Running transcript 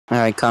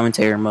Alright,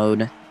 commentator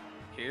mode.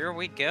 Here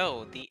we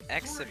go, the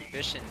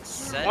exhibition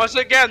set. Once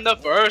again, the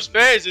first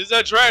phase is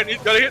a trend.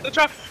 He's gonna hit the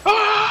jump.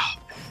 Ah!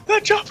 The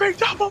jumping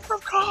double from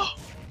Cole.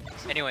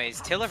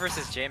 Anyways, Tiller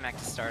versus Jmac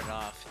to start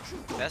off.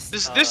 Best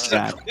This is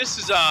 7? This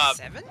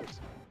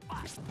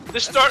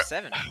start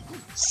 7.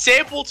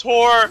 sample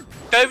tour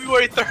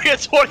February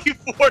 30th,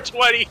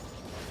 24/20.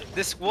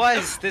 This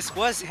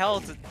was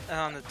held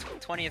on the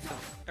 20th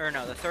of, or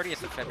no, the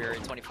 30th of February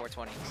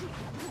 24/20.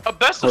 A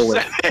best of Oh,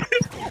 wait. 7.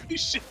 Holy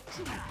shit.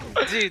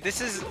 Dude,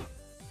 this is.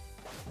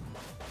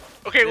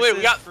 Okay, this wait,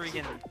 we got.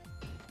 freaking.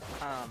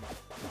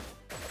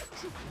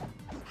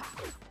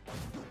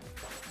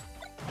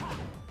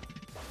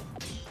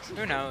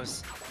 Who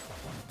knows?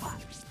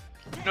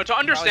 No, to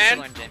understand.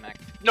 Probably Tiller and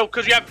Jmac. No,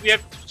 because we have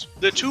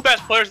the two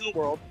best players in the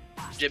world,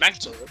 Jmac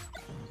and Tiller.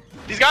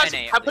 These guys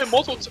NA, have played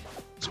multiple.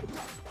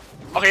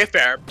 Okay,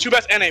 fair. Two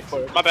best NA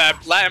players. My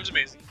bad. Lam's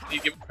amazing. You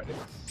give him credit.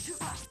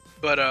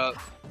 But oh,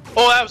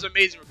 that was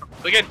amazing.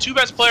 But again, two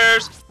best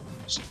players.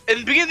 In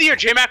the beginning of the year,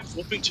 Jmac was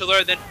whooping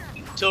Tiller. Then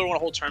Tiller won a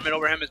whole tournament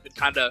over him. Has been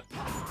kind of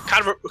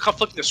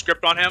flipping the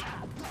script on him.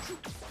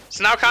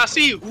 So now kind of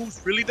see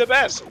who's really the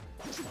best.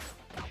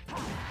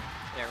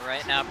 Yeah,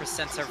 right now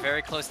percents are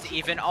very close to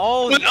even.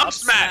 Oh, With the up up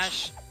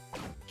smash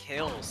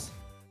kills.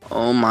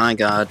 Oh my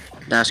god,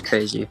 that's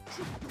crazy.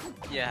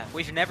 Yeah,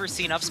 we've never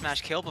seen up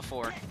smash kill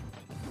before.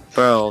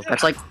 Bro,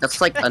 that's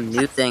like a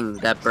new thing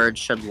that Bird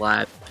should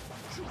lap.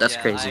 That's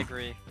yeah, crazy. I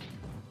agree.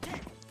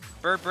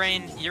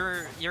 Birdbrain,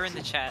 you're in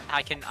the chat.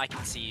 I can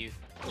see you.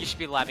 You should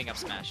be labbing up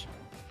smash.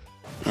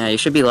 Yeah, you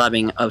should be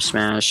labbing up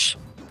smash.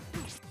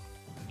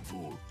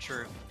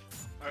 True.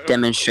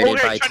 Demonstrated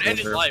Okay, by trying to end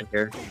his Tiller life.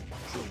 here.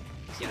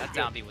 Yeah, that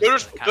down B was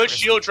Good, kinda good risky.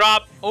 shield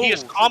drop. Oh. He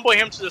is comboing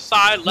him to the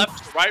side,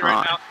 left to right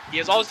Ah. now. He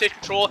has all the stage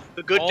control.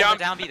 The good Oh, down,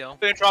 the down B though.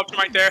 drop him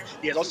right there.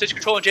 He has all stage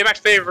control in Jmac's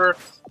favor.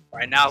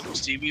 Right now,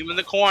 see him in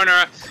the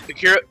corner.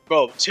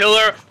 Bro,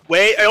 Tiller,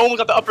 wait, I almost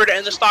got the upper to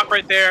end the stock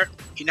right there.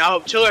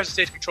 Tiller has the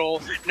stage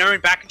control. Now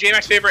back in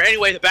Jmac's favor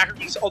anyway. The backer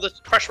gets all the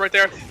pressure right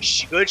there.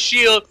 Good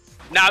shield.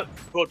 Now,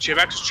 bro,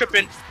 Jmac is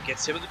tripping.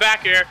 Gets him in the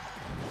back air.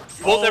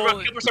 Both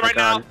everyone kill percent right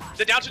now.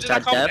 The down two does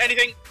not come with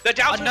anything. The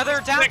down two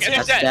Another down two.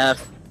 That's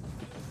def.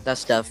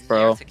 That's def,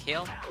 bro. To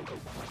kill.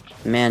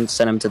 Man,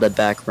 send him to the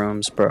back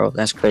rooms, bro.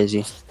 That's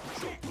crazy.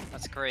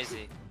 That's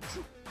crazy.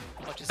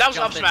 Oh, just That was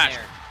jump up in smash.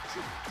 there.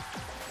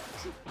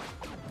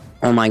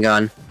 Oh my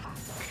god.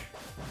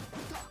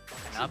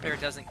 And up air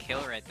doesn't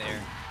kill right there.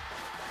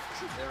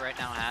 Tiller right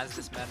now has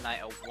this Meta Knight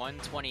at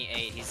 128.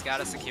 He's got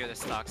to secure the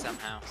stock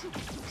somehow.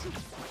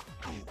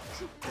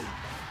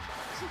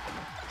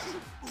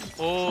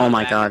 Oh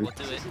my god. We'll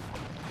do it.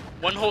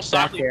 One whole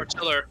stock Back lead air. for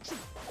Tiller.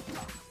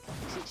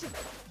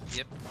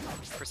 Yep.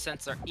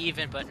 Percents are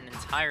even, but an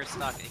entire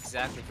stock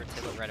exactly for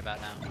Tiller right about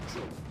now.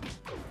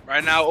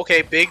 Right now,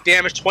 okay, big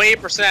damage,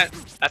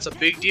 28%. That's a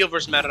big deal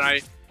versus Meta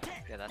Knight.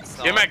 Yeah, that's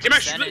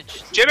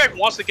Jmac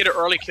wants to get an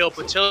early kill,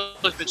 but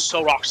Tiller's been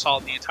so rock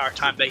solid the entire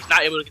time that he's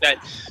not able to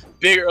get that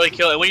big early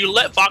kill. And when you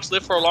let Fox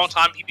live for a long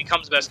time, he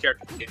becomes the best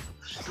character in the game.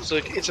 So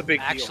it's a big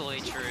deal. Actually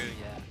true,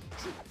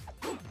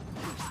 yeah.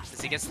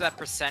 Because he gets to that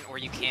percent where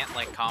you can't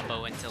like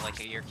combo into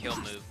like your kill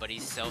move, but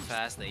he's so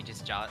fast that he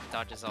just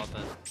dodges all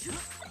the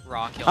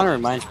raw kill. Kinda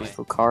reminds me of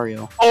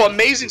Lucario. Oh,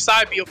 amazing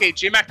side B. Okay,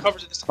 Jmac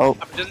covers it this time. Oh.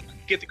 He doesn't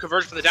get the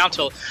conversion from the down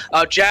tilt.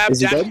 Jab, Is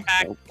he dash dead?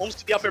 attack, Nope. almost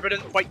to the up air, but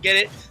doesn't quite get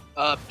it.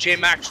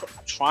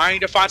 Jmac trying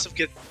to find some,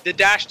 get the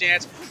dash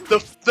dance, the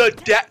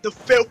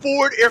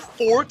forward air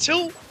forward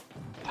tilt.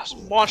 That's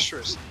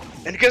monstrous.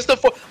 And against the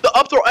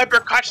up throw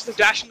upper catches the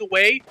dashing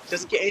away,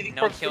 doesn't get anything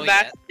No from kill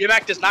that.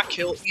 Jmac does not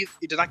kill. He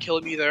does not kill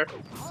him either.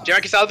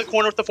 Jmac gets out of the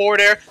corner with the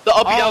forward air. The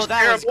up Oh, was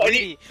that was terrible. And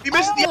greedy. he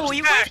misses the Oh, up he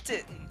smash. whiffed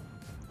it.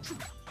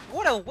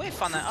 What a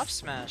whiff on that up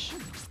smash.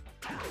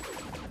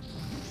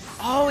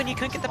 Oh, and he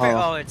couldn't get the bear.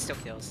 Oh. Oh, it still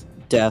kills.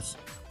 Death.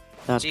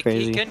 That's He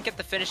crazy. couldn't get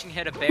the finishing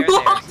hit of bear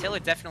there. Tiller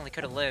definitely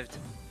could have lived.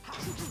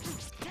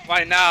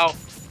 Right now,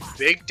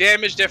 big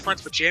damage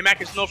difference, but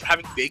Jmac is known for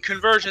having big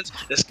conversions.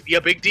 This could be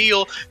a big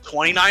deal.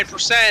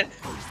 29%.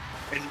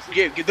 And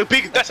yeah,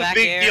 that's a back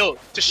big air. deal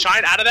to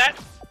shine out of that.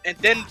 And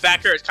then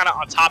back air is kind of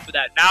on top of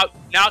that.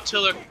 Now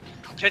Tiller can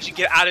potentially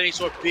get out of any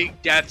sort of big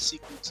death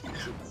sequence.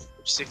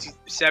 60,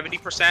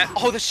 70%.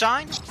 Oh, the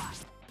shine?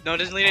 No, it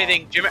doesn't lead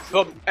anything.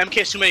 MK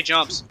has too many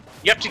jumps.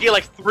 You have to get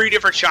like 3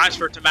 different shines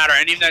for it to matter.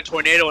 And even that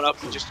tornado and up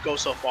can just go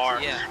so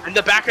far. Yeah. And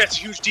the back air, that's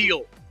a huge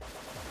deal.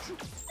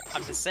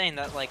 I'm just saying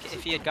that, like,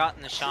 if he had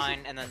gotten the shine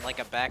and then, like,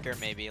 a backer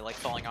maybe, like,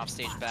 falling off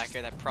stage backer,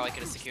 that probably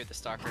could have secured the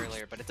stock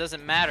earlier, but it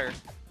doesn't matter.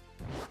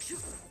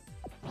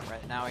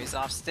 Right now he's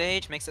off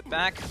stage, makes it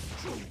back.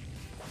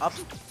 Up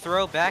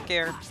throw, back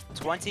air,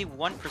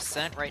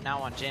 21% right now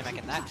on Jmac,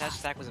 and that dash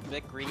attack was a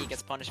bit greedy,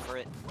 gets punished for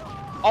it.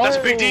 Oh, That's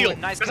a big deal.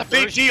 Nice That's a big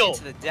conversion deal.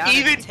 into the down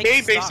Even and takes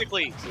game, the stock.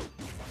 basically.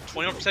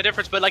 21%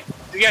 difference, but like,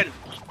 again,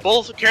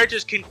 both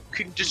characters can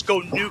just go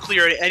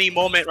nuclear at any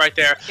moment right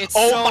there. It's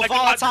oh so my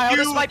volatile, God,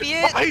 this dude. might be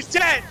it. Oh, he's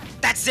dead.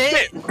 That's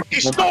it!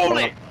 He stole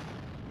it.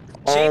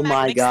 Oh Jmac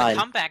my makes god. the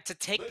comeback to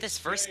take this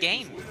first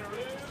game.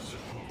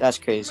 That's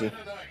crazy.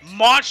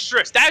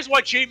 Monstrous. That is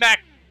why Jmac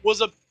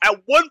was at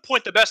one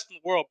point the best in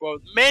the world, bro.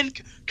 Man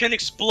can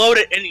explode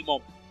at any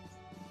moment.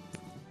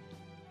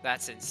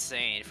 That's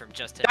insane from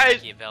Justin That is-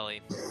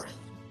 Machiavelli.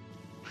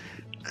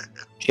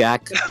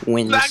 Jack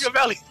wins.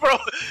 Machiavelli, bro.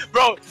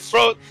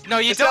 No,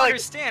 you It's don't not like-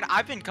 understand.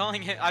 I've been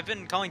calling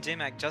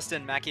Jmac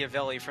Justin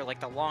Machiavelli for like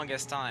the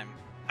longest time.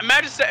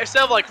 Imagine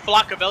instead of like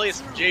Flacavelli,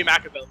 it's J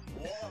Machiavelli.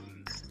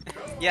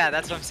 Yeah,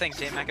 that's what I'm saying,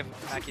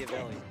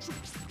 Machiavelli.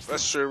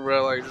 That's true,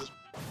 bro. Like,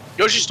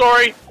 Yoshi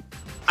Story.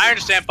 I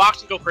understand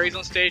boxing go crazy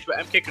on stage, but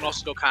MK can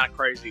also go kind of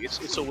crazy.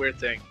 It's a weird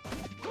thing.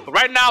 But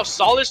right now,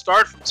 solid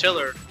start from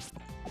Tiller.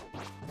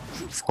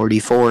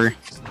 44.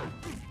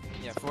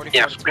 Yeah,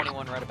 44 to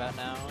 21 right about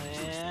now.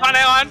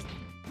 On. And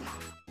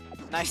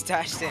nice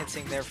dash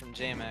dancing there from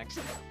Jmac.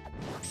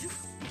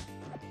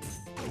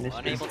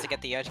 Unable to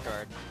get the edge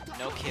guard.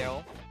 No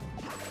kill.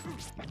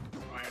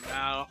 Right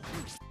now,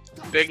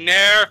 big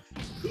nair.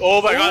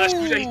 Oh my god, that's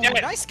he's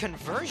dead. Nice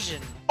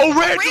conversion. Oh,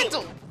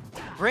 Randall.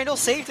 Randall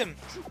saved him.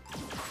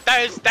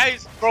 That is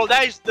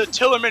the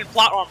TillurMan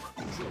plot armor.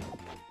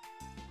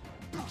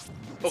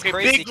 Okay,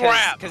 big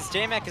grab. Because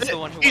Jmac is the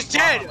one who He's won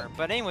plot dead. armor.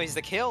 But anyways,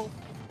 the kill.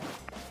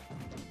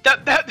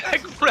 That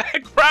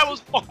grab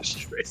was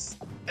monstrous.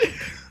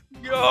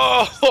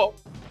 Yo. Yo,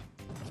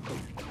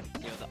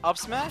 the up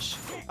smash?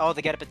 Oh,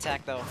 the get up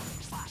attack though.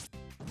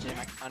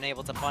 Jmac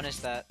unable to punish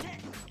that.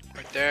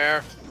 Right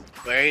there.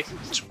 Wait,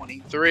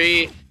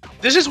 23.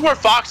 This is where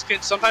Fox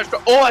can sometimes.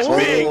 Oh, that's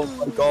big. Oh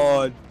my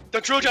god. The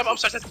drill jab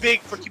upside, that's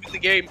big for keeping the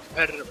game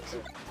competitive.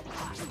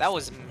 That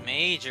was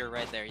major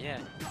right there, yeah.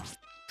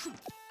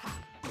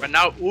 Right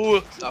now,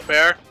 ooh, not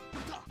fair.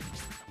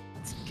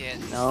 It's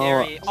getting No,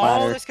 scary. Oh,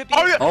 ladder. this could be.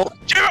 Oh, yeah. Oh,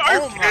 Jared, are you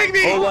Oh my kidding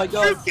me? oh my Are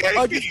god. you kidding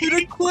I me? just did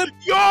a clip.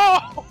 Yo!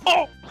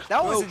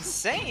 That was Bro.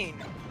 insane.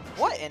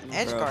 What an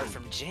edge Bro. guard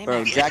from Jmac.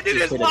 Bro, Jack It is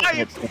just did a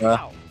lying. clip, bro.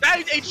 Wow. That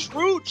is a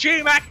true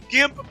J-Mac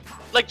gimp.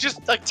 Like,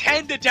 just like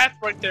 10 to death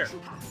right there.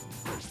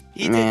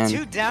 He Man. did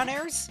 2 down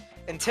airs,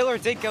 and Tiller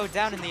did go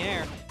down in the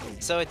air,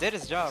 so it did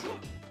his job.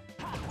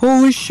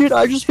 Holy shit,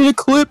 I just hit a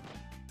clip.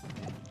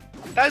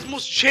 That is the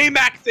most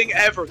J-Mac thing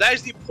ever. That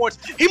is the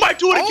importance. He might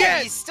do it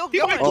again. He's still He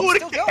going. might do He's it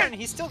still again. going.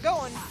 He's still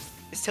going.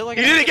 Is Tiller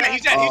He gonna did it do again. that?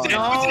 He's dead. He's dead.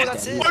 No, He's dead.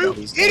 that's it. Are you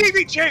He's kidding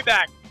me,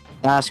 J-Mac?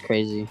 That's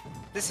crazy.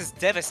 This is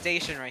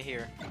devastation right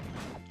here.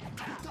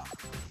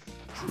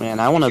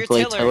 Man, I want to If you're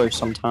play Tiller- Tiller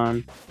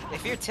sometime.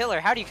 If you're Tiller,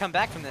 how do you come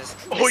back from this?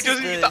 Oh, he This is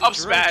doesn't get the up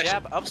drill smash.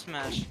 Jab up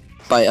smash.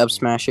 By up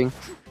smashing.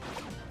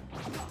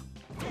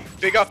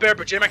 Big up there,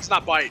 but J-Mac's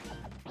not bite.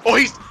 Oh,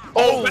 he's.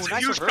 Oh, Oh, that's a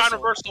nice huge reversal. crown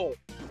reversal.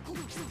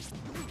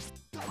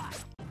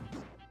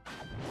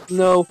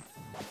 No.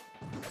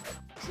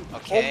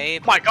 Okay,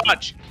 Oh my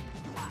god.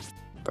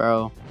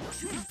 Bro.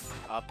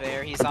 up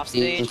air. He's off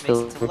stage.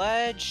 Makes it to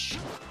ledge.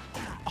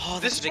 Oh,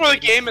 This that's is a big where the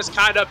KD. game has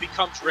kind of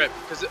become drip.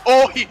 Because,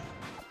 oh,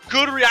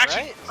 good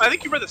reaction. Right. I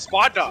think you read the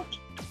spot dodge.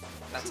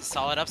 That's a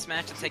solid up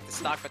smash to take the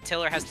stock, but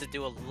Tiller has to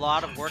do a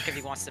lot of work if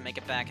he wants to make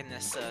it back in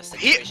this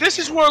situation. This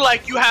is where,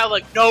 like, you have,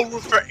 like, no room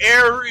for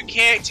error. You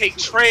can't take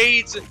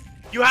trades.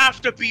 You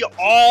have to be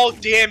all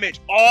damage,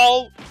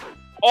 all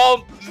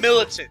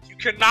militant. You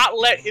cannot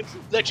let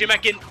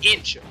J-Mac get an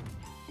inch.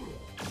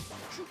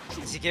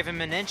 Does he give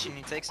him an inch and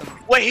he takes him?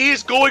 Wait, he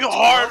is going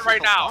hard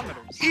right now.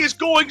 Kilometers. He is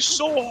going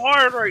so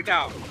hard right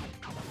now.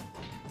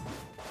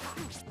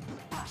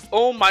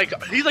 Oh my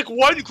god. He's like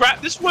one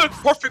grab. This was a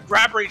perfect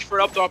grab range for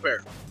an up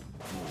air.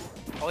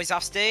 Oh, he's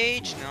off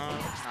stage? No,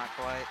 not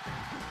quite.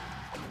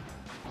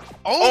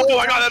 Oh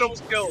my god, that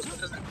almost kills.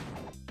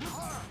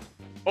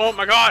 Oh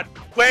my god.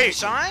 Wait.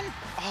 Shine?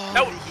 Oh,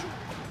 That was-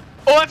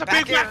 Oh, that's a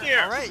big back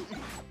air. Alright.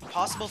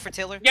 Possible for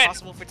Tiller. Yeah.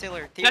 Possible for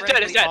Tiller. That's dead, that's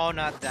Theoretically, dead. oh,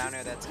 not down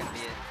air. That's gonna be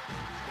it.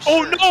 For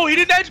Oh sure. no, he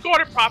didn't edge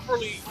guard it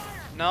properly.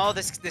 No,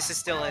 this is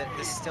still it.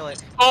 This is still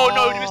it. Oh,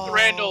 no, he missed the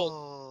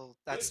Randall. Oh,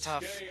 that's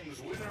tough.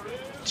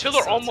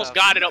 Tiller So almost tough.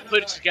 got it up,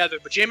 put it together,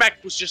 but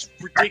J-Mac was just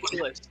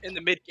ridiculous in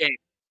the mid game.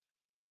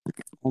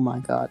 Oh my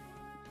god.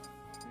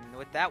 And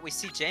with that, we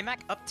see Jmac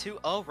up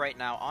 2-0 right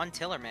now on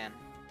TillurMan.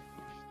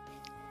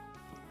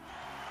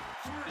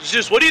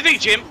 Just what do you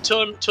think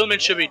TillurMan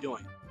should be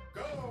doing?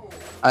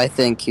 I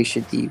think he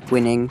should be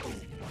winning.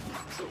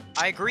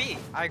 I agree.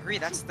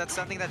 That's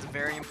something that's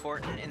very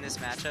important in this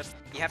matchup.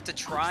 You have to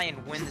try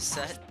and win the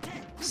set.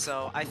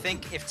 So I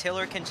think if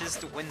Tiller can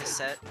just win the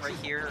set right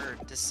here,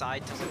 or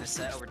decide to win the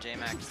set over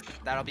Jmac,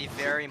 that'll be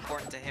very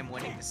important to him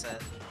winning the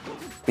set.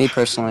 Me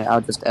personally,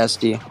 I'll just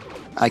SD.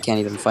 I can't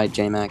even fight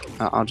Jmac.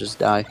 I'll just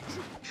die.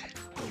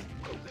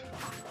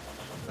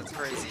 That's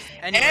crazy.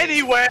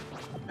 Anyway,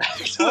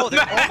 Oh,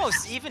 they're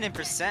almost even in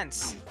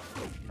percents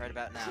right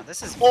about now.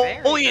 This is very,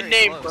 only in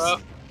very name, close.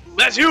 bro.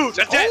 That's huge.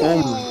 That's it. Oh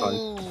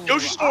my god.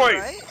 Yoshi Story.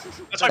 Alright.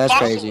 That's why That's Fox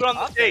crazy. will put on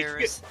the Up stage.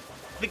 airs.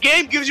 The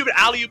game gives you an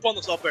alley-oop on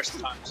those up airs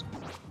sometimes.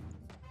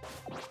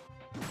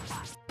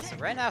 So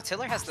right now,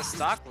 Tiller has the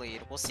stock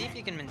lead. We'll see if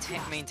he can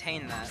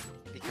maintain that,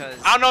 because...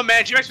 I don't know,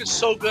 man. J-Mac's been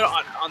so good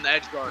on the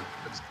edge guard.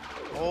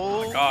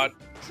 Oh my god.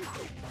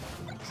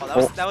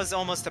 Oh, that was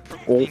almost a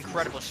Oh.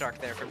 incredible shark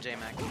there from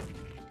Jmac.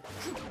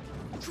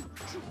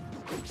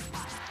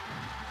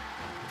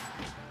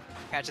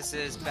 Catches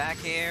his back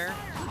air.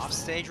 Off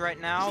stage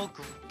right now.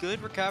 Good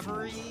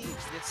recovery.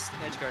 Gets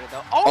edge guarded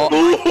though. Oh,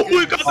 my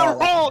He got the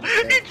roll!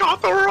 He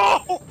got the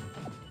roll!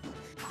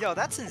 Yo,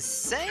 that's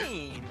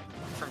insane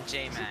from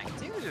Jmac,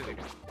 dude.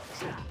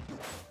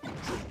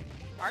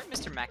 Alright,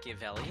 Mr.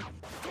 Machiavelli.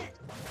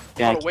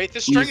 Yeah, Oh, wait,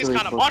 this string is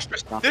kind of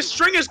monstrous. This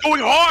string is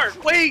going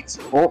hard! Wait!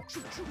 Oh,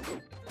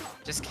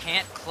 Just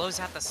can't close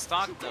out the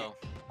stock though.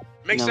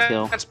 Makes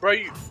No sense, bro.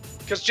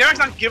 Because Jmac's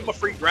not giving him a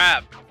free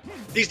grab.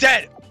 He's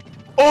dead.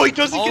 Oh, he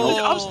doesn't give him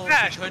the up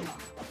smash.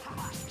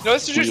 No,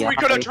 this is just where he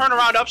could have turned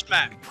around up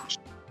smash.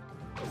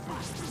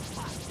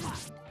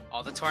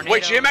 Oh, the tornado.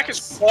 Wait, Jmac is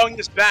clawing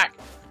this back.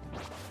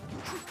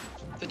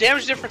 The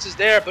damage difference is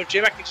there, but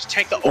Jmac can just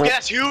tank the. Okay,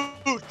 that's huge.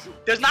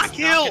 Does not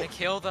kill. Not gonna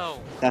kill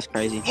though. that's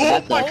crazy.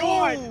 Oh my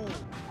god.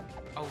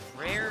 A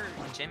rare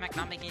Jmac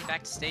not making it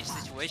back to stage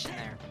situation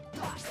there.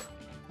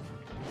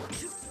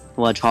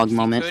 Hedgehog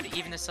moment. Could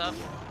even this up.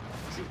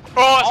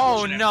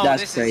 Oh, no,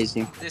 That's this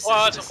crazy. Is,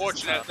 that's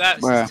unfortunate.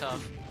 That's Bruh.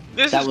 tough.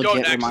 This That is would go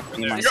get next. remarked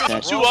in my You're up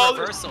set. 2 Roll 0.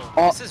 reversal.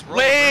 Oh, This is roll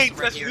Wait,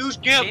 reversal that's right huge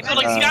here. gimp.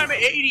 Like, he got him at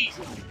 80.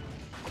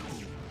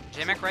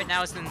 Jmac right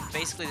now is in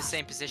basically the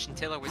same position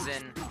Tiller was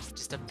in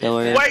just a bit.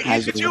 Tiller better. Wait,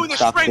 has he's continuing the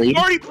stock string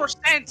lead.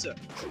 30%.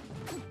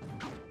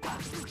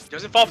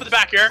 Doesn't fall for the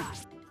back air.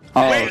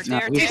 Oh, Wait, no,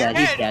 he's dead.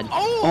 He's dead.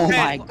 Oh, Oh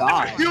man. my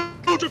god.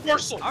 Huge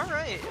reversal.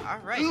 Alright.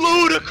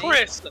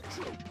 Ludicrous.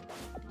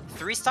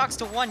 3 stocks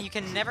to 1, you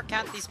can never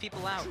count these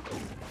people out.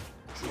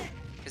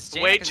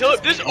 Wait, chill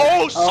it. This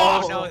soft.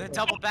 Oh no, the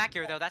double back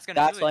here though, that's gonna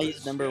That's do why it.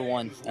 he's number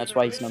 1. That's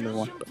why he's number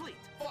 1.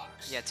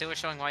 Yeah, Tiller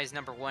showing why he's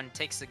number 1,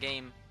 takes the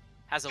game,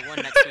 has a 1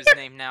 next to his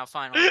name now,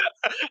 finally.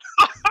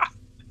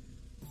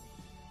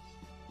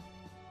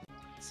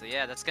 So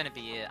yeah, that's gonna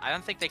be it. I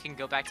don't think they can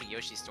go back to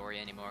Yoshi's story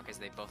anymore because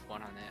they both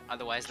won on it.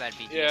 Otherwise, that'd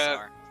be DSR.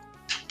 Yeah.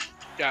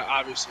 Yeah,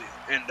 obviously.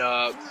 And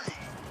Oh,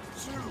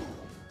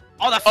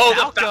 the Oh,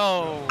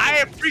 Falco! I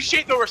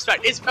appreciate the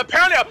respect. It's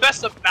apparently a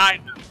best of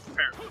 9.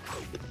 Apparently.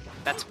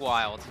 That's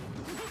wild.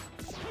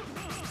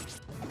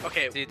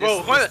 Okay, Dude,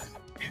 bro.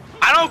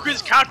 I don't agree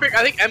with this counter pick.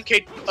 I think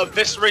MK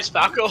eviscerates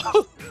Falco.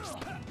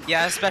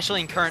 Yeah,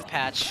 especially in current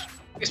patch.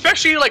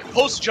 Especially like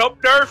post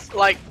jump nerf.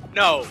 Like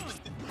no,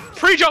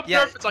 pre jump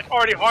Yeah. nerf. It's like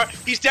already hard.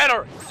 He's dead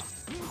already.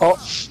 Oh.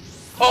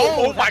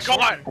 Oh my that's god.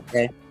 right.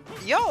 Okay.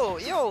 Yo,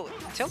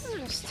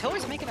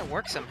 Tiller's making it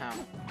work somehow.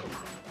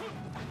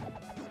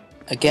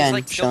 Again,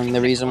 like showing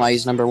the reason why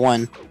he's number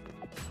 1.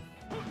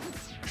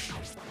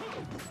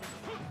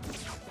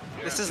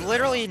 This is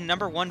literally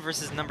number 1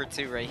 versus number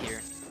 2 right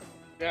here.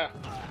 Yeah.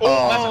 Oh,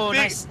 Oh,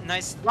 that's a big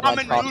nice ramen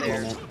Hedgehog noodle.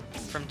 moment.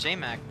 from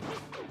Jmac.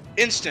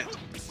 Instant.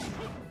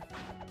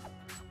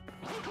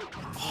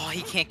 Oh,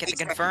 he can't get the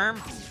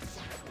confirm.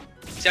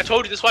 See, I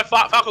told you this is why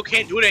Falco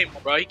can't do it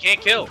anymore, bro. He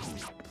can't kill.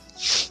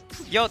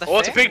 Yo, the Oh,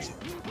 it's a fair? big.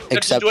 Doesn't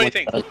Except do when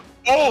anything. the-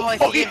 Oh,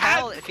 if he he had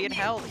had.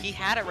 held, he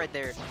had it right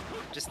there.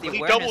 Just the He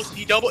awareness.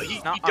 double.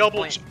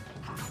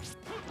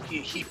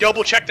 He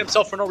double checked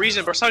himself for no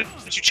reason. But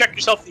sometimes you check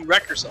yourself and you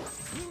wreck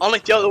yourself.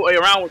 Unlike the other way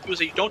around, where people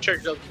say you don't check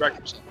yourself and you wreck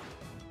yourself.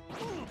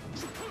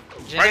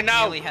 Jmac right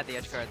now- nearly had the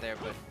edge guard there,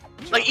 but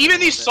Like even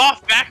these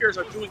soft backers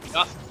are doing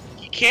nothing.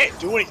 He can't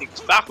do anything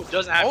because Falco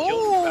doesn't have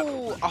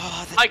kills.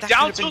 Like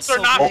down tilts are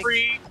not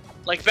free.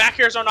 Like back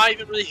airs are not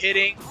even really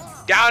hitting.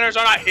 Downers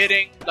are not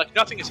hitting. Like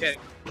nothing is hitting.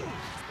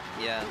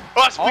 Yeah.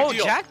 Oh, that's a big Oh,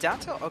 deal. Jack down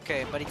tilt?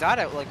 Okay, but he got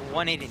it like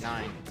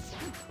 189.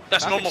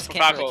 That's Falco normal just for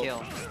can't Falco.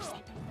 really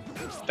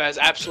kill. That is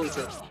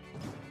absolutely true.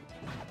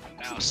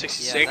 Now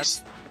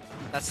 66. Yeah,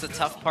 that's the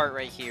tough part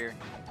right here.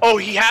 Oh,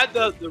 he had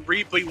the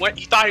read, but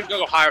he thought he was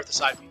gonna go higher with the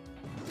side beat.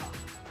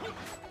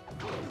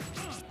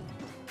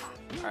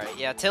 Alright,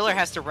 yeah, Tiller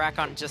has to rack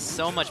on just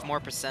so much more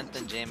percent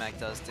than Jmac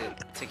does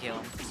to kill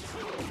him.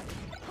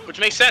 Which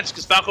makes sense,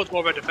 because Falco's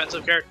more of a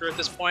defensive character at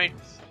this point.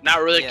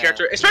 Not really a Yeah.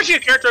 character, especially a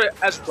character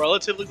as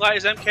relatively light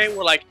as MK,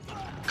 where like,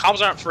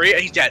 combos aren't free,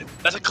 and he's dead.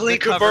 That's a clean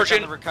Good coverage on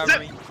conversion. the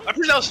recovery. I'm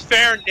pretty sure that was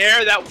fair and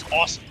nair, that was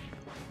awesome.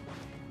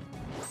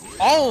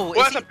 Oh,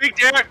 Well, that's a big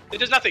dare, it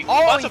does nothing. Oh,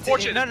 Well, that's he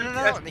unfortunate.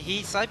 no.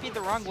 He side beat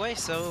the wrong way,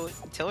 so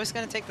Tiller's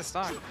gonna take the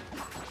stock.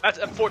 That's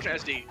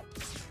unfortunate, SD.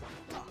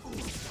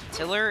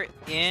 Tiller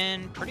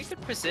in pretty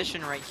good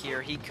position right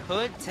here. He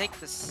could take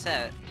the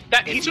set.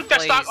 That if he took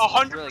that stock plays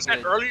 100%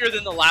 really good. earlier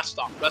than the last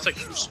stock. That's a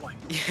huge swing.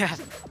 Yeah.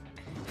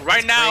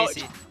 Right now,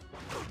 Crazy.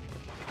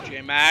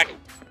 Jmac,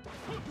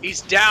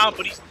 he's down,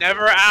 but he's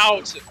never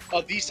out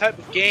of these type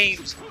of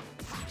games.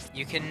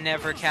 You can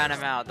never count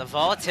him out. The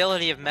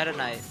volatility of Meta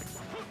Knight.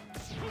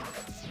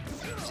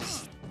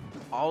 Just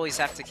always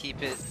have to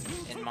keep it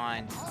in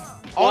mind.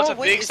 Oh, it's a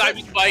wait, big is side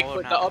that- spike, Oh,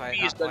 but the not up quite, B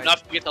not is quite.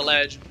 enough to get the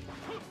ledge.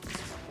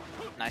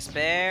 Nice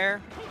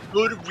bear.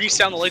 Good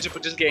reset on the laser,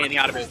 but doesn't get anything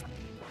out of it.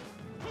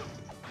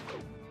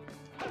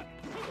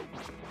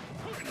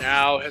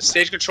 Now has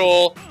stage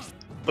control,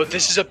 but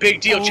this is a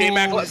big deal. Oh,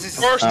 Jmac this is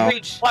first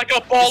huge. like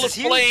a ball of This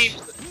is huge.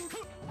 flames.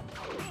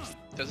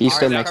 Doesn't He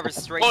still matter. makes Covers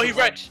straight Oh, to he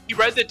ledge.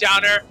 read the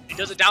downer. He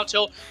does a down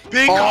tilt.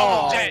 Big Oh.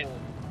 combo dead.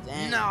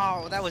 Dang.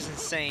 No, that was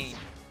insane.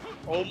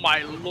 Oh my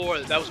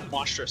lord, that was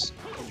monstrous.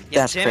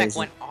 Yeah, That's Jmac crazy.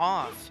 went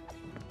off.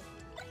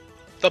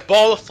 The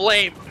ball of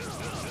flame.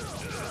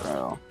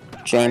 Bro,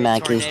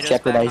 Jmac is Tornado's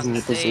jeopardizing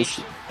back the on stage.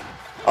 position.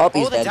 Oh,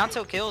 he's the dead. down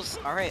tilt kills.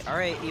 Alright,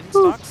 even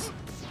stocks.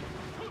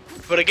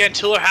 But again,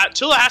 Tiller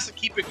has to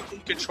keep it in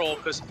control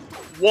because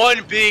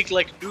one big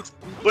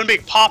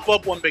pop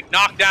up, one big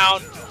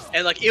knockdown,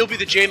 and like it'll be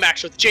the Jmac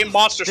show, the J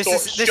Monster show.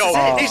 This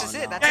is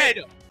it. That's Dead.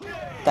 it.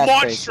 That's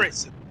Monstrous.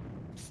 crazy.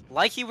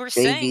 Like you were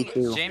saying,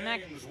 JV2.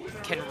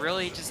 Jmac can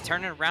really just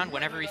turn it around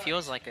whenever he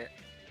feels like it.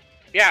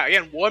 Yeah,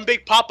 again, one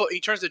big pop up, he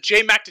turns the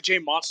Jmac to J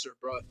Monster,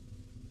 bro.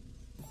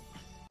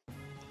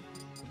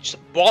 Just a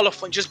ball of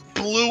flame, just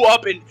blew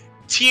up in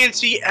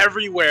TNT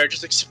everywhere,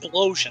 just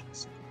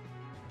explosions.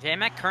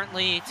 Jmac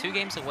currently 2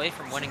 games away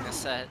from winning this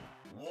set.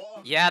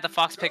 Yeah, the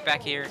Fox pick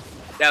back here.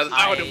 Yeah, the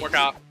Falco didn't work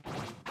out.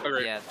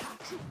 Agreed. Yeah,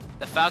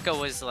 the Falco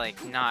was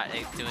like not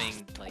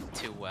doing like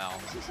too well,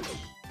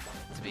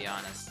 to be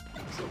honest.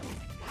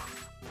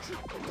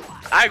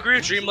 I agree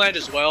with Dreamland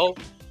as well,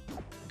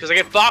 because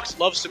again, Fox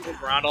loves to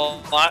move around a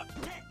lot.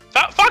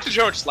 Fox in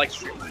general just likes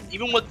Dreamland,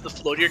 even with the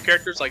floatier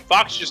characters. Like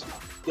Fox just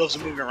loves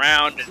moving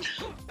around, and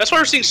that's why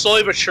we're seeing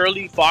slowly but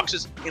surely Fox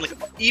is in like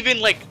even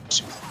like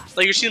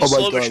you're seeing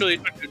slowly but surely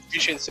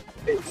appreciate this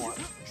a bit more.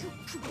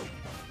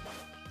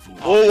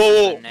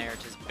 Whoa! There,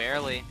 just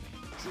barely.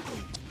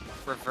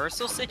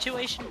 Reversal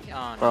situation?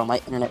 Oh, no. Bro, my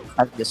internet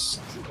is just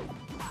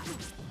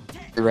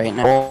right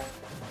now.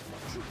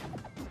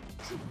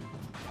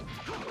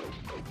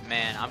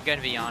 Man, I'm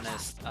gonna be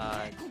honest.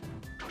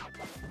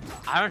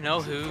 I don't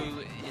know who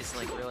is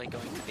like really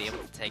going to be able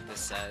to take this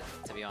set.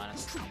 To be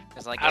honest,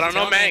 because like I don't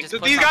know, man.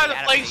 Because these guys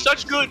are playing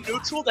such good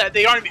neutral that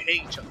they aren't even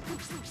hitting each other.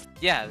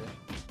 Yeah,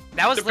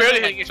 that was They're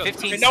barely literally hitting like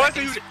each 15 other.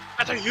 seconds.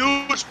 That's a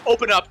huge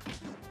open up.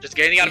 Just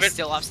getting out of it.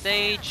 Still off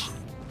stage.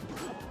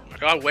 Oh my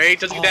god, wait,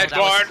 doesn't get that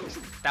guard.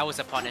 That was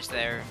a punish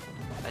there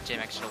that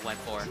Jmac should have went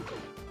for.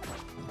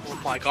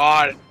 Oh my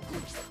god.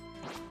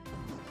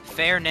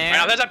 Fair nair. Right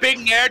now, that's a big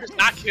nair, does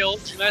not kill.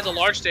 She lands a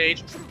large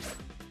stage.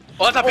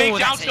 Oh, that's a big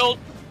down tilt.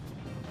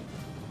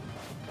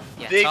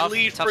 Yeah, big tough,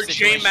 lead tough for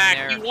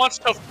Jmac. He wants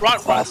to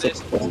front run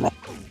this.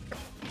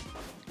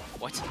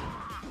 What?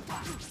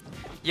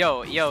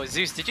 Yo,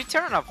 Zeus, did you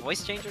turn on a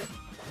voice changer?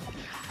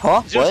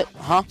 Huh? Zeus. What?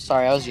 Huh?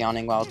 Sorry, I was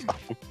yawning while I was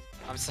talking.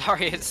 I'm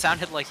sorry, it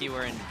sounded like you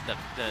were in the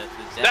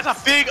That's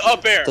a big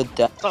up air. The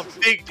That's a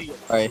big deal.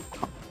 Alright.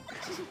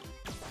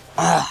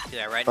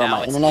 Yeah, right Bro, now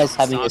my it's internet is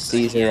having a exhausting,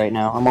 seizure yeah. right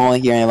now. I'm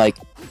only hearing like,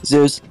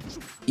 Zeus,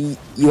 you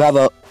have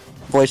a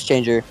voice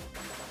changer.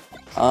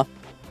 Huh?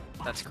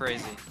 That's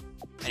crazy.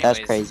 That's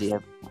Anyways. crazy,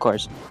 of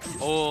course.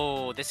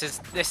 Oh, this is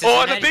Oh, it's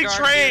a big guard,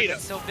 trade. dude.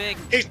 It's so big.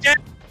 He's dead.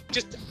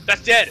 Just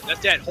that's dead.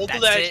 That's dead. Hold the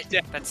ledge.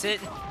 Dead. That's it.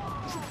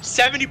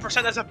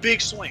 70%. That's a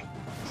big swing.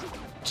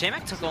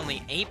 Jmac took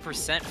only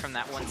 8% from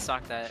that one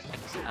stock that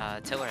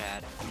Tiller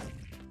had.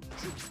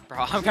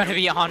 Bro, I'm gonna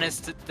be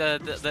honest,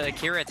 the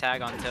Akira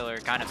tag on Tiller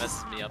kind of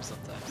messes me up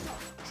sometimes.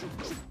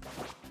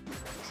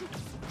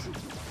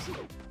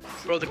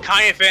 Bro, the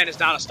Cayenne fan is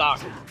down a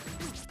stock.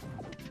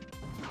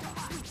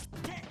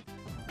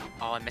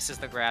 Oh, it misses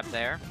the grab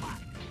there.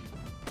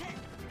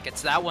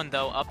 Gets that one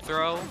though, up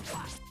throw.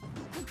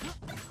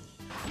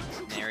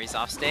 There he's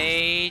off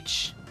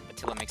stage. But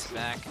Tiller makes it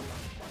back.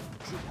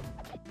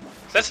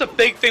 That's the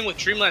big thing with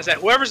Dreamland is that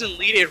whoever's in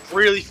lead, it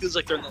really feels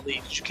like they're in the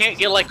lead. You can't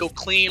get like go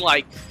clean.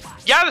 Like,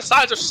 yeah, the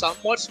sides are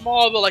somewhat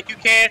small, but like you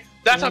can't.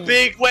 That's a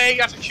big way.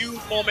 That's a huge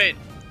moment.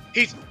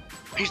 He's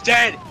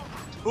dead.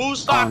 Who's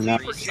stock no.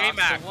 for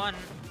Jmac?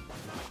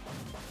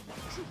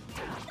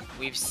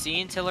 We've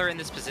seen Tiller in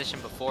this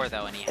position before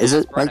though, and he Is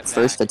has it brought like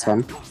first back.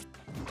 attempt?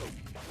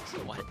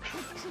 What?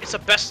 It's a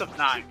best of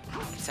 9.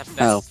 It's a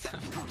best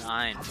of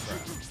 9, bro.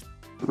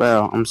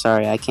 Bro, I'm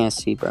sorry, I can't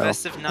see, bro.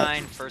 Best of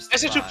 9, first of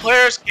SSF2 5.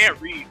 players can't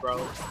read,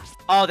 bro.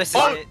 Oh, this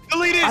is it.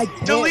 Deleted. I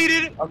can't.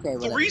 Deleted. Okay,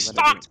 whatever,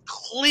 Restocked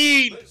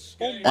clean.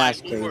 Oh my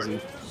That's lord.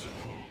 crazy.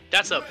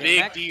 That's a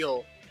big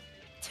deal.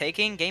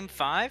 Taking game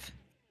 5?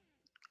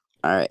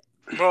 Alright.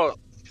 Bro,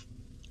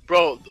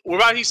 we're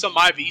about to see some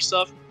IV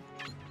stuff.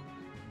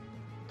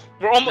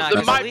 We're almost. Nah, the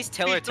 'cause at My least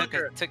Tiller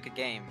Junior. took a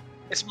game.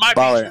 It's my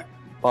Baller.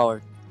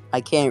 Baller. I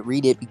can't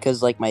read it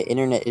because like my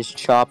internet is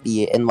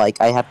choppy and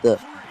like I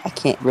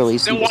can't really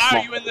see Then the why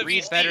small. are you in the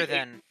Read VC? better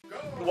than...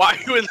 Why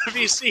are you in the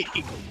VC?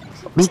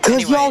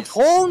 Because y'all Anyways.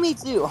 told me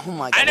to. Oh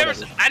my god. I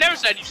never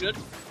said you should.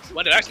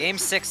 What did I say? Game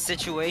 6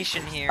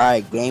 situation here.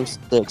 Alright, game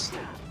 6.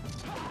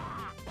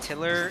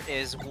 Tiller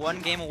is 1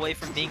 game away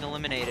from being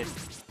eliminated.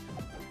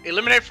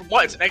 Eliminated from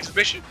what? It's an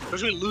exhibition.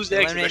 Does we lose the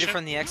Eliminated exhibition?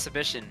 from the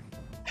exhibition.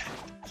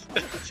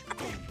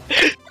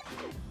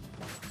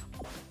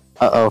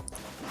 Uh-oh.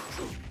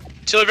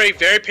 Tiller very,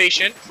 very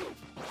patient.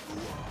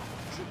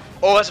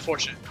 Oh, that's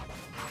unfortunate.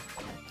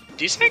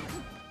 D-Sync?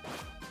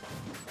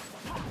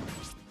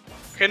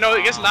 Okay, no,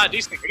 I guess not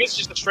D-Sync. I guess it's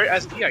just a straight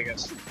SD, I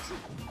guess.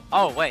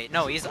 Oh, wait,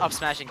 no, he's up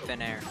smashing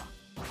thin air.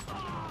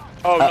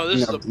 Oh, no,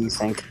 this no, is a...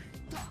 desync.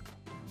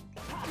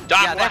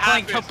 Doc, Yeah, they're what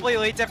playing happened?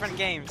 completely different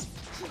games.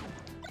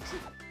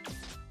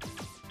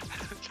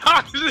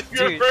 Doc, this is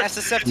your Dude, first...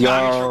 SSF2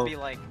 Yo. should be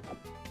like...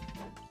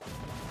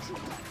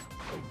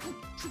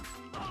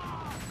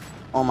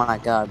 Oh my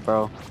god,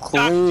 bro.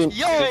 Clean,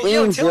 Yo,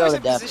 clean 0 Tiller's to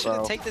in death, position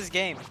bro. to take this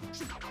game.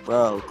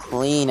 Bro,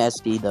 clean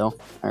SD though.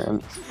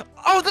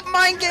 Oh, the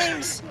mind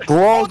games!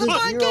 Bro, Oh, the the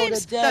mind 0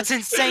 games! to death. That's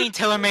insane.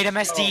 Tiller made him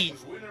SD.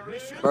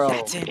 Bro.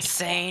 That's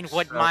insane.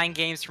 What Bro. mind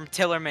games from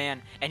TillurMan,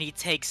 and he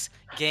takes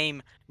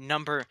game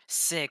number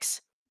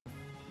 6.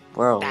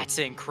 Bro. That's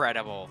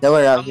incredible.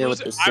 Tiller out I'm here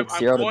losing, with the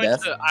 6-0 to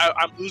death.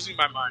 I'm losing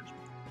my mind.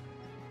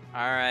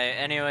 Alright,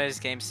 anyways,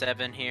 game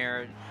 7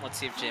 here. Let's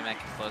see if Jmac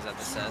can close out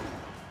the set.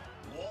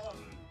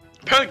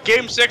 Apparently,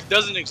 game 6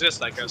 doesn't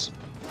exist, I guess.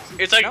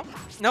 It's like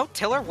No,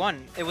 Tiller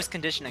won. It was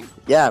conditioning.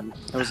 Yeah,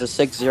 it was a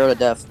 6-0 to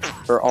death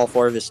for all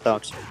 4 of his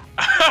stocks.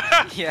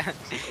 Yeah,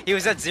 he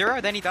was at 0,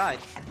 then he died.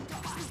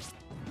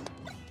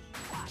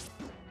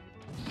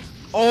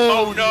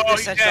 Oh, no, the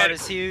he's set dead. shot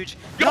is huge.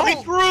 Yo, No! he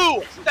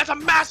threw! That's a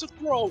massive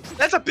throw.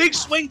 That's a big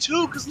swing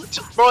too, because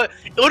bro, it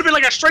would have been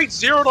like a straight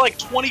 0 to like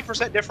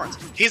 20% difference.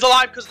 He's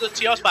alive because of the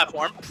TOS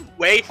platform.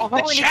 Wait, Oh, the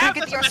and he jab,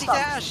 couldn't that's get a the mess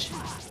RC up. dash.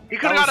 He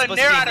could have got a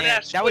nair out of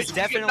that. That was switch. You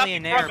get definitely a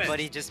nothing nair, from it. but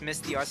he just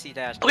missed the RC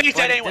dash. Look, he's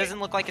But dead it anyway. doesn't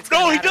look like it's No,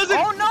 gonna he matter. doesn't.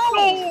 Oh no!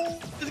 No!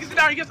 He gets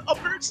down. He gets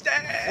upper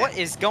instead. What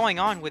is going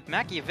on with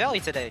Machiavelli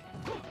today?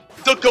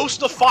 The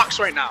ghost of Fox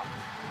right now.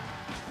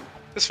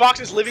 This Fox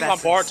is living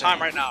That's on borrowed insane.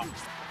 time right now.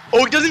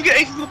 Oh, he doesn't get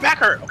anything from the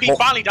backer. Okay, he Oh.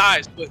 finally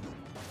dies, but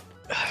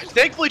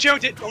thankfully Jmac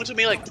did only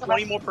made like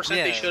 20 more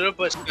percent they Yeah. should have,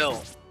 but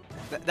still.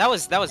 That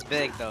was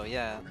big though,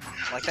 yeah.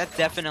 Like that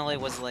definitely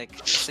was like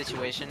a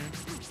situation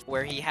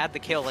where he had the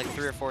kill like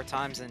 3 or 4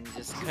 times and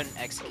just couldn't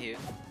execute.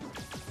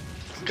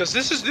 Because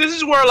this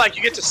is where like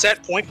you get to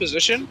set point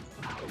position,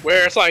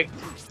 where it's like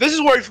this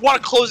is where if you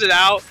want to close it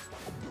out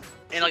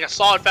in like a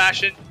solid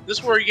fashion, this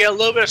is where you get a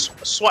little bit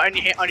of sweat on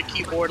your hand, on your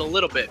keyboard a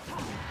little bit.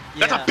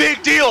 That's Yeah. a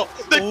big deal.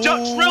 The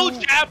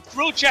Ooh.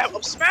 drill jab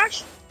up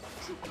smash.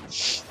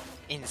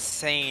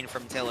 Insane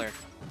from Tiller.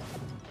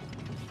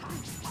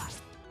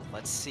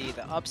 Let's see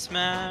the up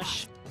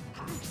smash.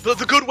 The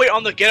good weight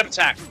on the get up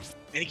attack,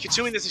 and he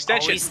continuing this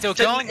extension. Oh, he's still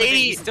going with it.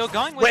 He's still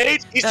going with Wait,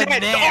 it. he's The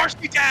dead. The nair.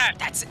 RC dash.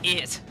 That's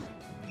it.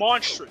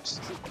 Monstrous.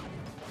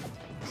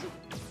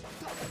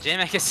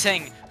 Jmac is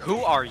saying,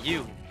 "Who are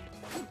you?"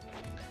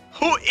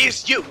 Who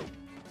is you?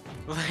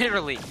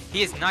 Literally,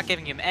 he is not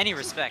giving him any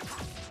respect.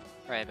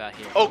 Right about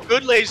here. Oh,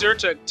 good laser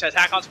to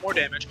attack on some more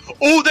damage.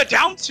 Oh, the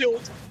down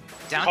tilt.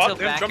 Down caught tilt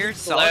him jumping backer, to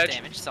the solid ledge.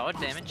 damage, solid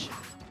damage.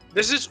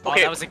 This is Oh,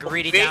 okay. that was a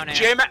greedy wait, down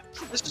air.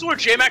 This is where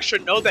Jmac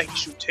should know that he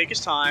should take his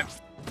time.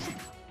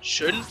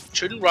 Shouldn't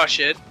rush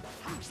it,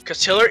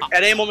 because Tiller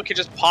at any moment can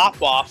just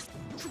pop off.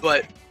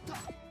 But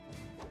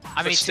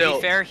I mean, to still.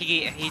 be fair,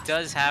 he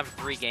does have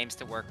 3 games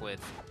to work with.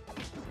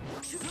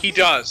 he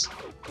does.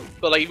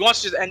 But like, he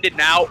wants to just end it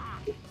now.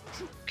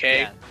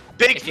 Okay. Yeah.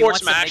 Big If he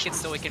force wants smash. to make it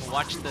so he can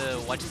watch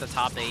the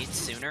top 8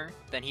 sooner,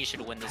 then he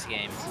should win this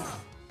game.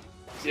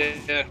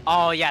 Yeah.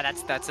 Oh yeah,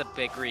 that's a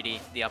bit greedy.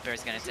 The up air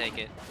is gonna take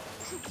it.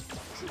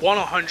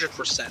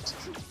 100%.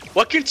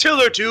 What can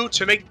Tiller do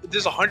to make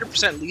this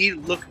 100% lead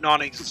look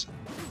non-existent?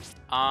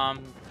 Not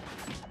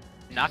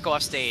go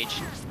off stage.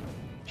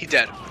 He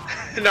dead.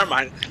 Never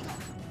mind.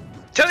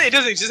 Tell me it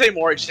doesn't exist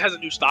anymore. It just has a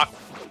new stock.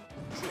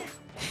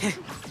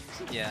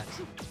 Yeah.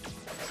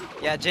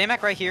 Yeah,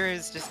 Jmac right here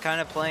is just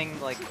kind of playing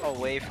like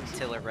away from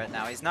Tiller right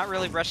now. He's not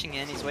really rushing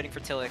in. He's waiting for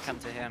Tiller to come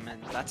to him,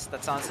 and that's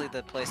honestly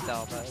the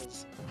playstyle that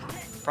is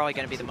probably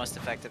gonna be the most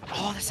effective.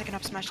 Oh, the second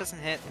up smash doesn't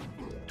hit.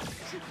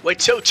 Wait,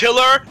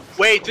 Tiller.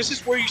 Wait, this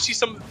is where you see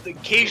some of the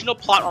occasional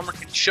plot armor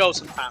can show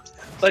sometimes.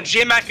 But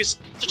Jmac is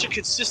such a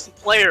consistent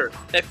player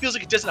that it feels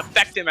like it doesn't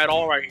affect him at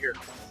all right here.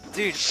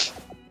 Dude,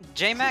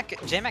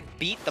 Jmac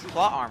beat the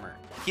plot armor.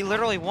 He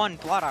literally won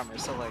plot armor,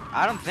 so like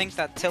I don't think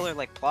that Tiller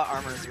like plot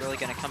armor is really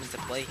gonna come into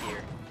play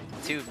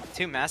here.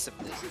 Too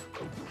massively.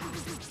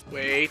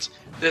 Wait,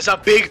 there's a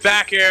big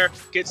back air,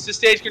 gets the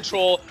stage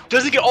control,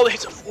 doesn't get all the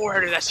hits of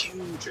forward, that's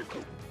huge.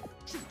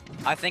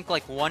 I think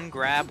like 1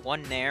 grab,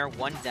 1 nair,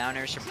 1 down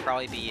air should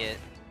probably be it.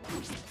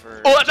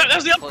 For Oh,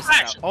 that's the up close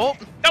smash! out. Oh,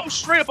 That was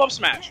straight up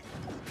smash.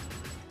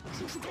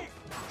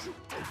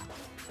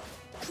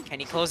 can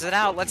he close it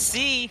out? Let's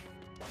see.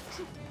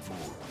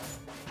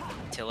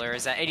 Tiller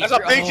is at 83.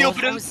 That's a big deal Oh, if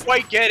he that doesn't was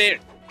quite get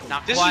it.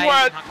 not This quite, is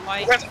where not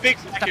quite. that's a big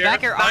back The air.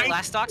 back air, Nine-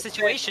 last stock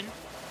situation.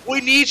 We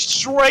need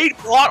straight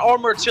plot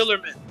armor,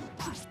 TillurMan.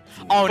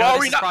 Oh no, Sorry,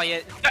 this is not- probably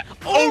it.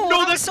 Oh no,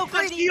 that that's was so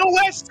that's greedy.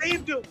 DOS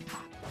saved him.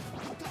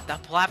 The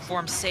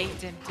platform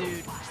saved him,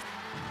 dude.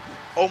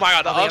 Oh my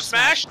god, the Oh, the up up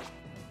smash.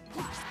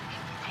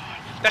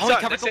 That's Oh, he it,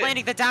 covered that's the it.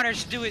 landing. The down air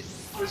should do it.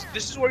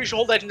 This is where you should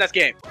hold edge in that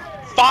game.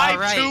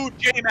 5-2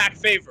 Jmac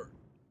favor.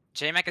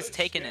 Jmac has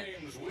taken it.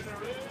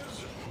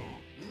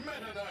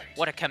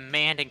 What a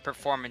commanding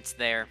performance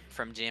there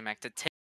from Jmac to take.